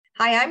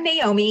Hi, I'm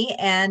Naomi,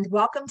 and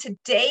welcome to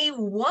day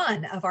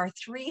one of our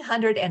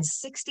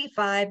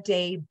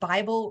 365-day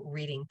Bible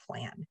reading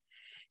plan.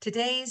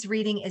 Today's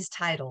reading is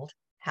titled,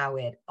 How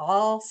It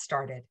All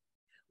Started.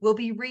 We'll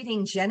be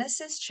reading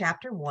Genesis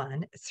chapter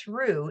 1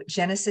 through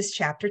Genesis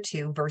chapter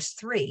 2, verse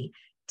 3,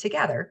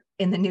 together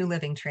in the New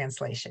Living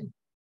Translation.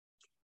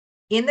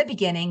 In the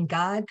beginning,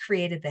 God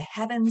created the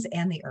heavens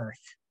and the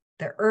earth.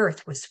 The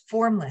earth was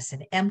formless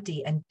and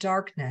empty, and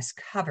darkness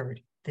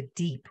covered the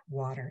deep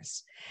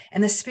waters.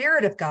 And the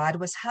Spirit of God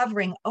was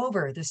hovering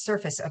over the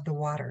surface of the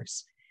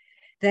waters.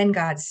 Then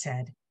God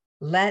said,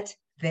 "Let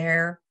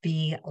there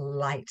be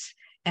light."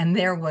 And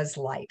there was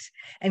light.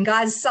 And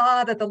God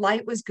saw that the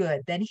light was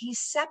good. Then he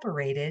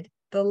separated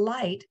the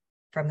light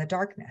from the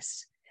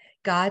darkness.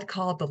 God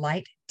called the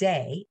light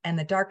day and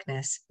the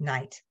darkness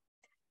night.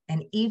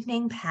 And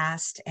evening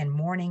passed and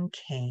morning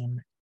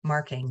came,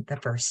 marking the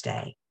first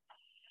day.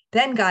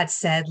 Then God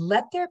said,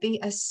 "Let there be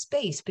a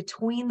space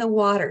between the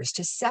waters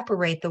to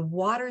separate the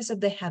waters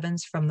of the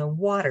heavens from the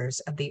waters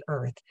of the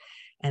earth."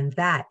 And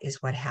that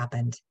is what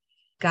happened.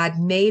 God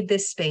made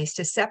this space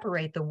to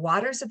separate the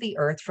waters of the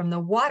earth from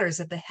the waters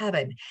of the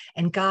heaven,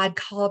 and God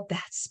called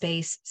that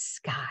space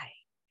sky.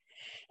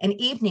 And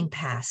evening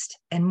passed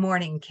and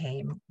morning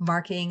came,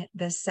 marking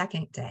the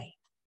second day.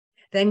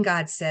 Then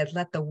God said,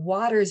 "Let the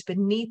waters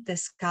beneath the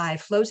sky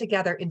flow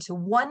together into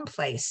one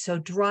place so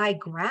dry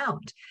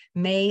ground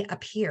may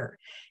appear."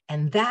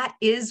 And that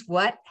is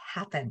what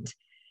happened.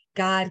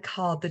 God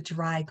called the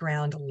dry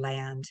ground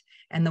land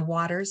and the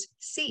waters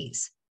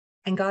seas.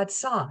 And God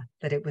saw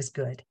that it was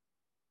good.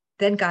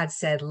 Then God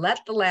said,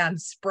 "Let the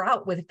land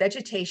sprout with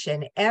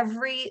vegetation,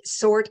 every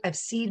sort of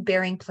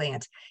seed-bearing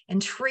plant, and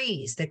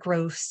trees that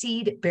grow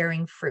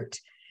seed-bearing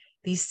fruit.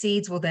 These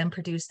seeds will then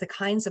produce the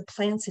kinds of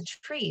plants and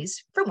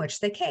trees from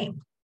which they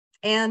came."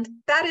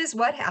 And that is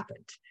what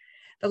happened.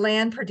 The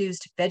land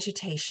produced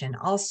vegetation,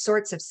 all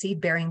sorts of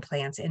seed-bearing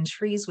plants, and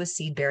trees with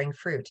seed-bearing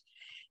fruit.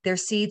 Their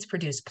seeds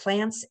produced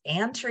plants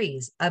and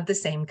trees of the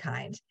same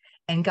kind.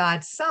 And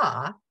God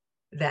saw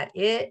that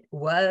it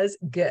was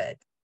good.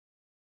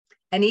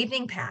 And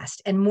evening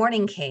passed, and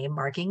morning came,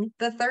 marking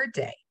the third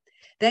day.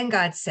 Then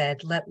God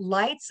said, "Let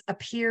lights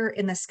appear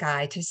in the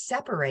sky to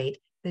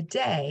separate the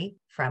day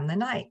from the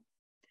night.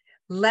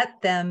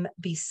 Let them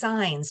be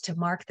signs to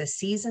mark the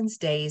seasons,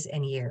 days,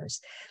 and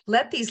years.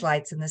 Let these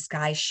lights in the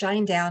sky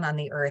shine down on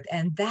the earth."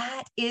 And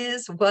that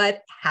is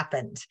what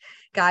happened.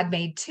 God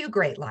made two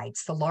great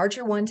lights, the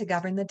larger one to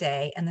govern the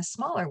day and the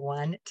smaller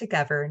one to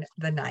govern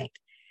the night.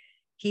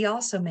 He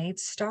also made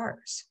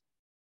stars.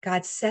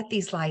 God set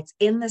these lights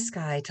in the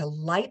sky to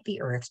light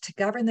the earth, to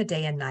govern the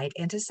day and night,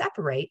 and to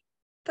separate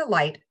the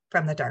light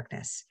from the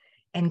darkness.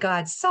 And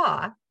God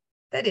saw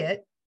that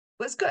it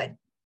was good.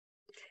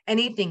 And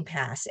evening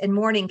passed, and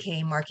morning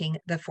came, marking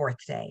the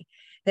fourth day.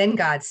 Then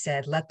God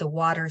said, "Let the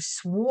waters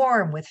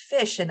swarm with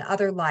fish and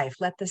other life.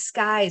 Let the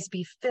skies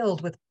be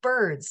filled with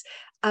birds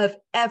of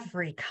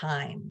every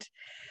kind."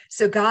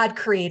 So God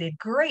created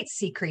great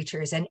sea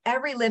creatures and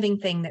every living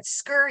thing that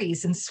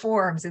scurries and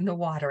swarms in the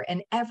water,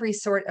 and every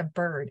sort of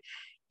bird,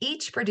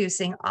 each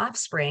producing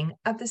offspring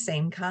of the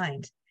same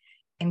kind.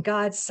 And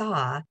God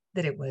saw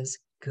that it was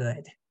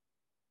good.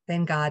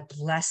 Then God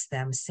blessed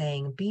them,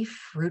 saying, "Be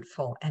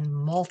fruitful and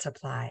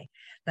multiply.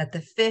 Let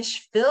the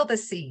fish fill the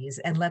seas,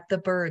 and let the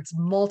birds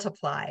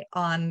multiply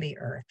on the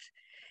earth."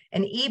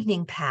 And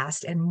evening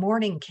passed and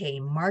morning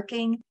came,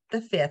 marking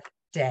the fifth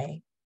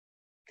day.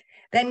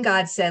 Then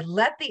God said,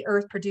 "Let the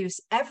earth produce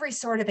every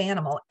sort of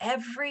animal,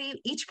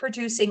 each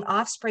producing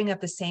offspring of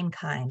the same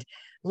kind,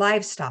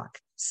 livestock,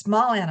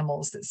 small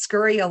animals that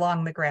scurry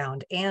along the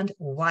ground, and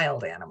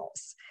wild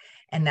animals."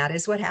 And that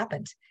is what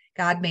happened.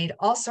 God made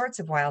all sorts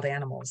of wild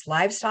animals,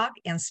 livestock,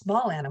 and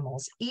small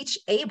animals, each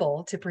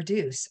able to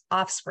produce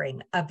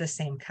offspring of the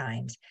same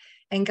kind.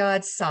 And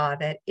God saw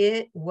that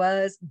it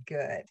was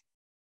good.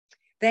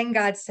 Then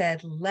God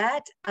said,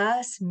 "Let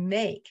us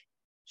make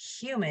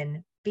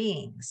human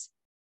beings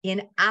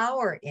in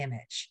our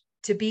image,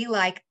 to be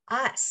like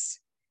us.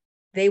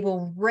 They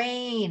will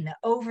reign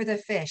over the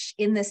fish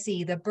in the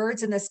sea, the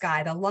birds in the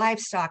sky, the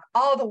livestock,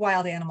 all the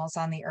wild animals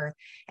on the earth,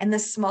 and the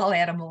small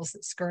animals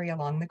that scurry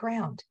along the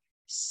ground."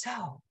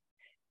 So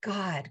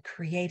God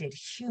created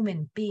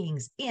human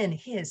beings in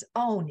his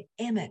own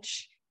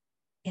image.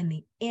 In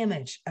the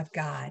image of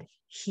God,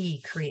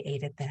 he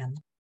created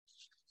them.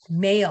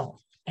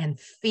 Male and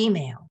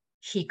female,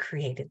 he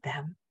created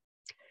them.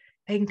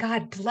 And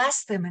God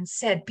blessed them and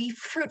said, "Be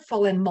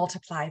fruitful and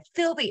multiply,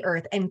 fill the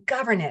earth and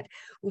govern it,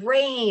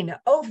 reign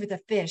over the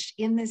fish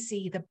in the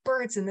sea, the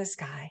birds in the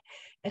sky,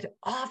 and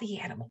all the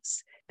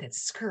animals that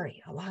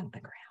scurry along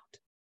the ground."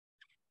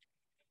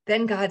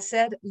 Then God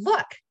said,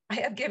 "Look, I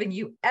have given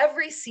you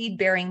every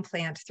seed-bearing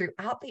plant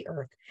throughout the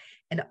earth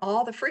and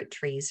all the fruit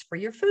trees for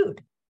your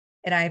food.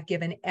 And I have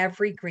given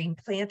every green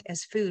plant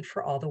as food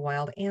for all the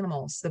wild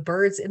animals, the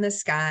birds in the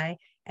sky,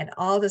 and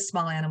all the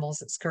small animals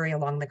that scurry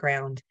along the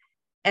ground,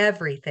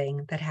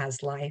 everything that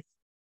has life."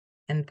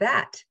 And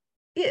that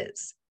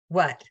is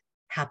what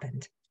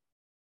happened.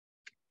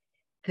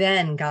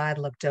 Then God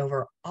looked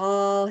over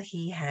all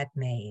he had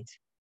made,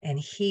 and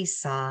he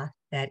saw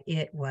that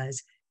it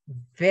was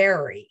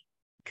very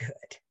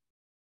good.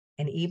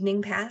 And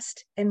evening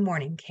passed and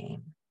morning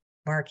came,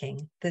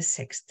 marking the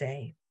sixth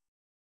day.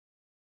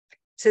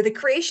 So the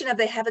creation of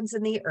the heavens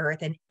and the earth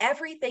and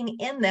everything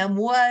in them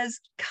was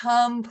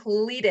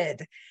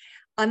completed.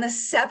 On the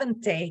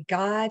seventh day,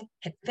 God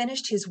had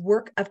finished his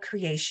work of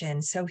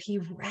creation, so he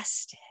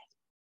rested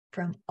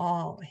from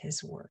all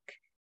his work.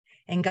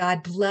 And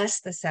God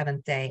blessed the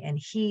seventh day, and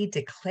he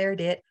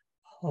declared it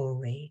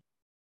holy,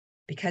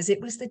 because it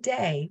was the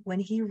day when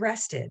he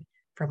rested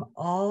from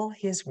all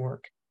his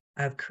work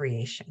of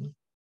creation.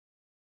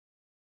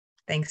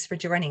 Thanks for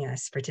joining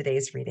us for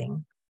today's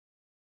reading.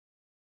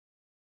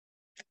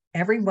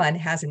 Everyone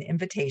has an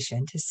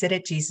invitation to sit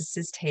at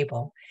Jesus's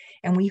table,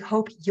 and we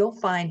hope you'll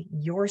find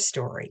your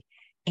story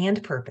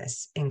and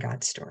purpose in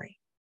God's story.